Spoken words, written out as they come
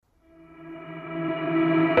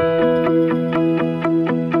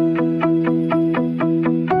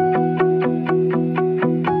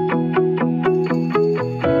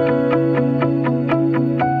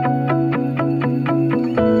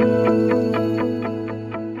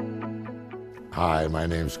Hi, my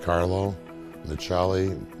name's Carlo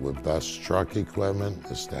Michelli with Best Truck Equipment,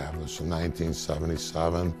 established in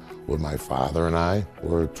 1977 with my father and I.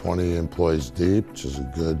 We're 20 employees deep, which is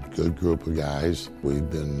a good group of guys. We've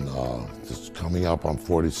been just coming up on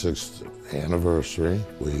 46th anniversary.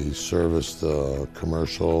 We service the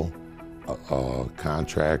commercial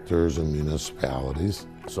contractors and municipalities.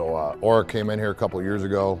 So Orec came in here a couple of years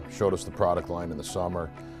ago, showed us the product line in the summer,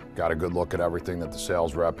 got a good look at everything that the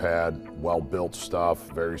sales rep had, well-built stuff,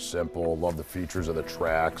 very simple, love the features of the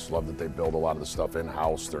tracks, love that they build a lot of the stuff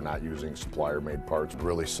in-house, they're not using supplier-made parts.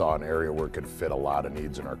 Really saw an area where it could fit a lot of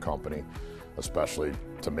needs in our company, especially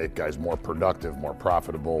to make guys more productive, more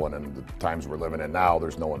profitable, and in the times we're living in now,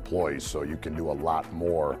 there's no employees, so you can do a lot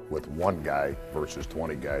more with one guy versus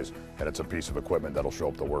 20 guys, and it's a piece of equipment that'll show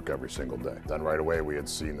up to work every single day. Then right away we had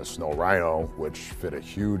seen the Snow Rhino, which fit a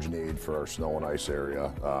huge need for our snow and ice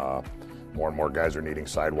area. More and more guys are needing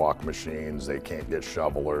sidewalk machines, they can't get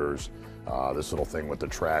shovelers. This little thing with the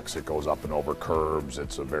tracks, it goes up and over curbs.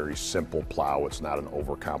 It's a very simple plow, it's not an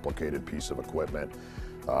overcomplicated piece of equipment.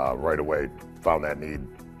 Right away, found that need,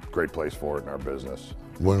 great place for it in our business.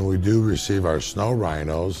 When we do receive our Snow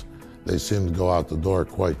Rhinos, they seem to go out the door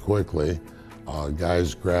quite quickly.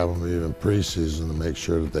 Guys grab them even pre-season to make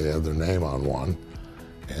sure that they have their name on one.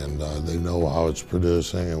 And they know how it's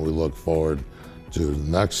producing, and we look forward to the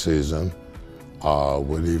next season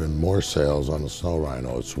with even more sales on the Snow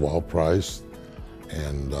Rhino. It's well priced,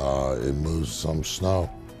 and it moves some snow.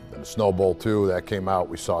 And the Snow Bowl 2, that came out,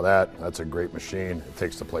 we saw that. That's a great machine. It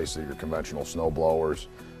takes the place of your conventional snow blowers.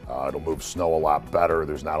 It'll move snow a lot better.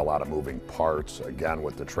 There's not a lot of moving parts. Again,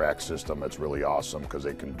 with the track system, it's really awesome because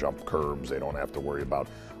they can jump curbs. They don't have to worry about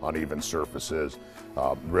uneven surfaces.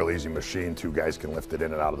 Real easy machine. Two guys can lift it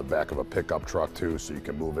in and out of the back of a pickup truck too, so you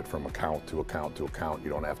can move it from account to account to account. You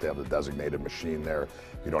don't have to have the designated machine there.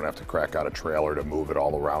 You don't have to crack out a trailer to move it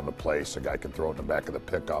all around the place. A guy can throw it in the back of the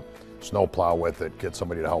pickup, snow plow with it, get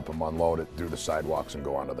somebody to help him unload it, do the sidewalks, and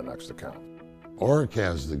go on to the next account. Orec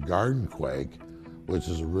has the Garden Quake, which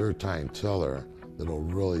is a rear tine tiller that'll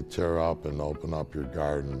really tear up and open up your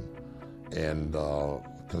garden and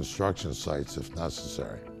construction sites if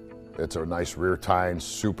necessary. It's a nice rear tine,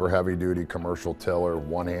 super heavy duty commercial tiller,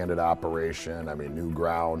 one-handed operation. I mean, new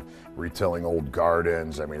ground, retilling old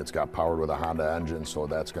gardens. I mean, it's got powered with a Honda engine, so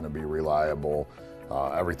that's gonna be reliable.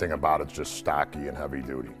 Everything about it's just stocky and heavy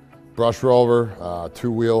duty. Brush rover,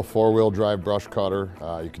 two-wheel, four-wheel drive brush cutter.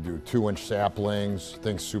 You can do 2-inch saplings,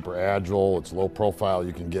 things super agile. It's low profile,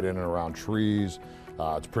 you can get in and around trees.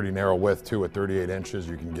 It's pretty narrow width too, at 38 inches.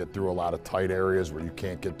 You can get through a lot of tight areas where you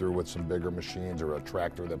can't get through with some bigger machines or a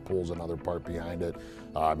tractor that pulls another part behind it.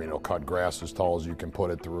 I mean, it'll cut grass as tall as you can put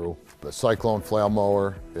it through. The Cyclone flail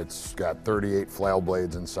mower, it's got 38 flail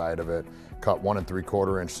blades inside of it, cut 1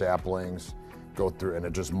 3/4 inch saplings. Go through, and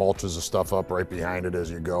it just mulches the stuff up right behind it as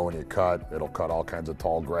you go and you cut. It'll cut all kinds of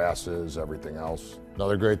tall grasses, everything else.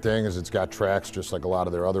 Another great thing is it's got tracks just like a lot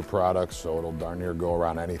of their other products, so it'll darn near go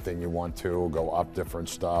around anything you want to, go up different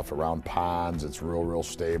stuff, around ponds. It's real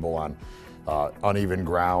stable on uneven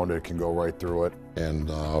ground. It can go right through it. And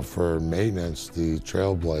for maintenance, the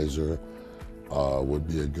Trailblazer would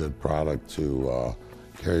be a good product to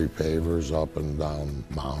carry pavers up and down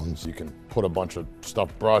mounds. You can put a bunch of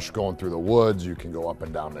stuffed brush going through the woods. You can go up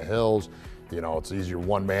and down the hills. You know, it's easier.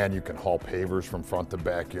 One man, you can haul pavers from front to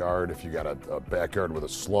backyard. If you got a backyard with a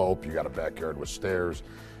slope, you got a backyard with stairs.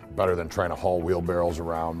 Better than trying to haul wheelbarrows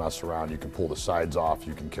around, mess around. You can pull the sides off.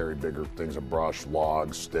 You can carry bigger things of brush,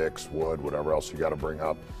 logs, sticks, wood, whatever else you got to bring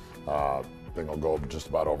up. Thing will go just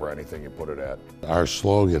about over anything you put it at. Our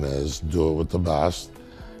slogan is, do it with the best,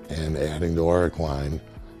 and adding the Orec line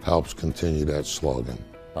helps continue that slogan.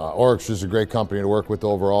 Orec's just a great company to work with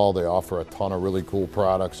overall. They offer a ton of really cool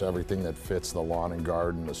products, everything that fits the lawn and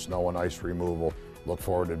garden, the snow and ice removal. Look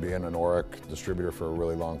forward to being an Orec distributor for a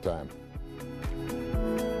really long time.